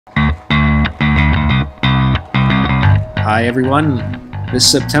Hi everyone. This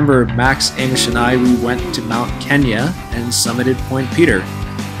September, Max, Amish, and I, we went to Mount Kenya and summited Point Peter.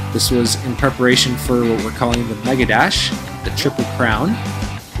 This was in preparation for what we're calling the Mega Dash, the Triple Crown.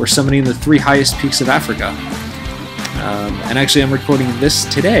 We're summiting the 3 highest peaks of Africa. And actually I'm recording this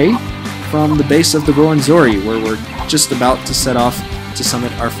today from the base of the Rwenzori, where we're just about to set off to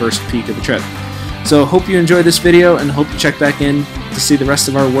summit our first peak of the trip. So hope you enjoy this video and hope you check back in to see the rest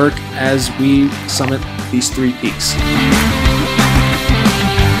of our work as we summit these 3 peaks.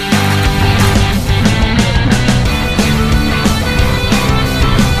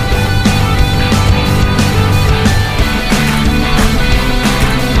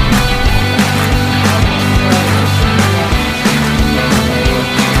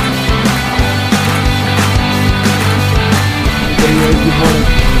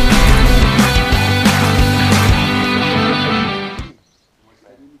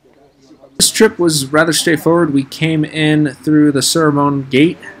 This trip was rather straightforward. We came in through the Surimon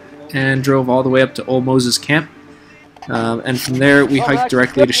Gate and drove all the way up to Old Moses Camp. And from there we hiked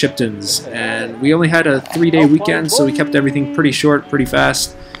directly to Shipton's. And we only had a 3-day weekend, so we kept everything pretty short, pretty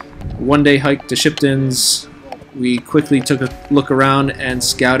fast. 1-day hike to Shipton's. We quickly took a look around and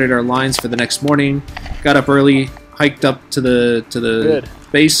scouted our lines for the next morning. Got up early, hiked up to the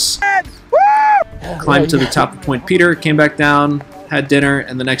base, climbed to the top of Point Peter, came back down, had dinner,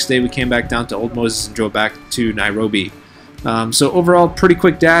 and the next day we came back down to Old Moses and drove back to Nairobi. So overall, pretty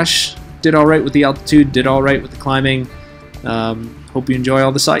quick dash. Did all right with the altitude, did all right with the climbing. Hope you enjoy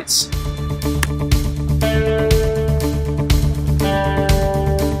all the sights.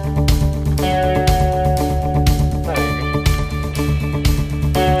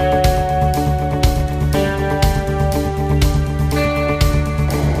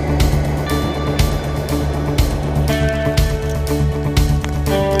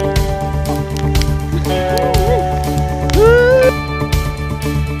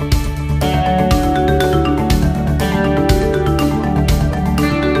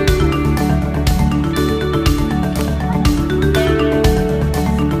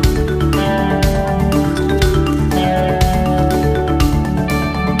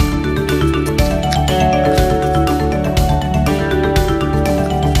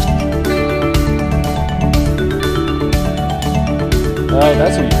 Oh,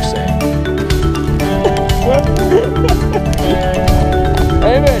 that's what you were saying.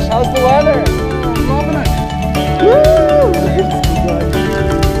 Hey, Mish, how's the weather? I'm loving it. Woo!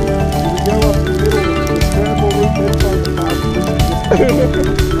 We go up the middle of the scramble route inside the park.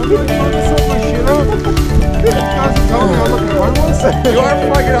 I'm really trying to set my shit up. You guys are telling me I'm looking homeless. You are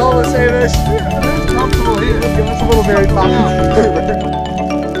fucking homeless, hey, Mish. I'm comfortable here. That's a little very popular.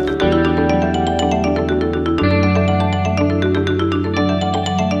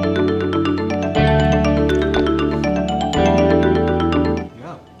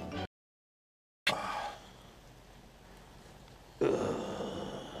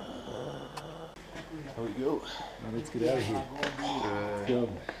 Here we go. Now let's get out of here. Let's go.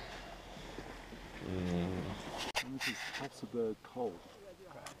 This is Hafsaberg Coal,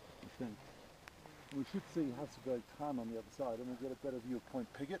 I think. We should see Hafsaberg Town on the other side, and we'll get a better view of Point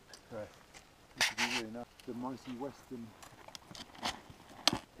Piggott. Right. This would be really nice. The mighty western.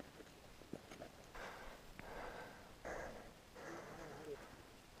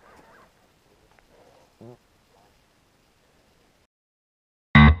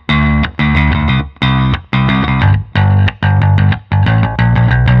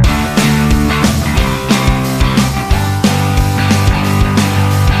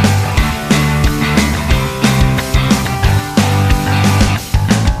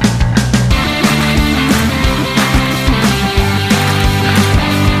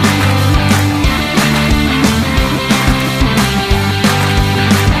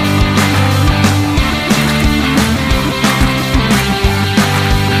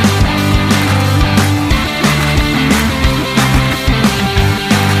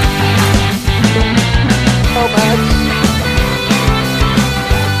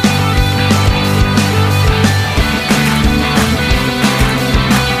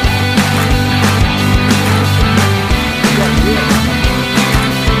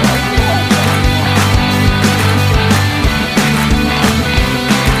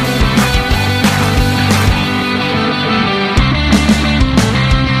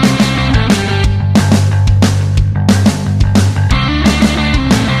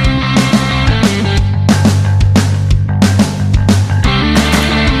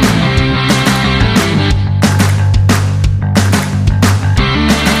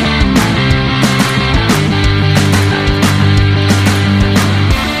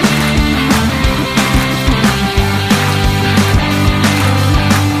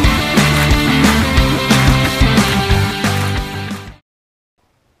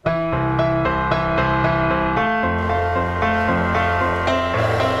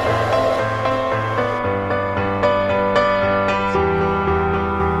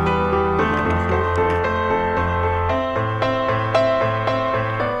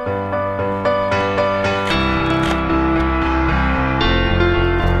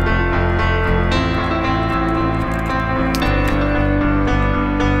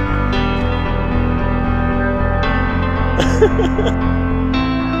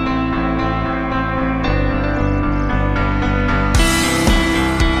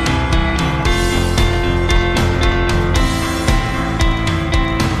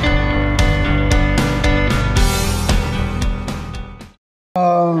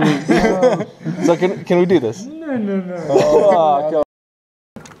 can we do this? No. Oh, God.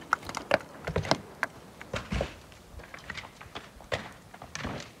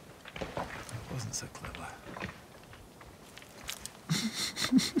 Wasn't so clever.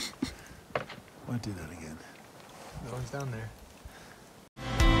 Won't do that again. No one's down there.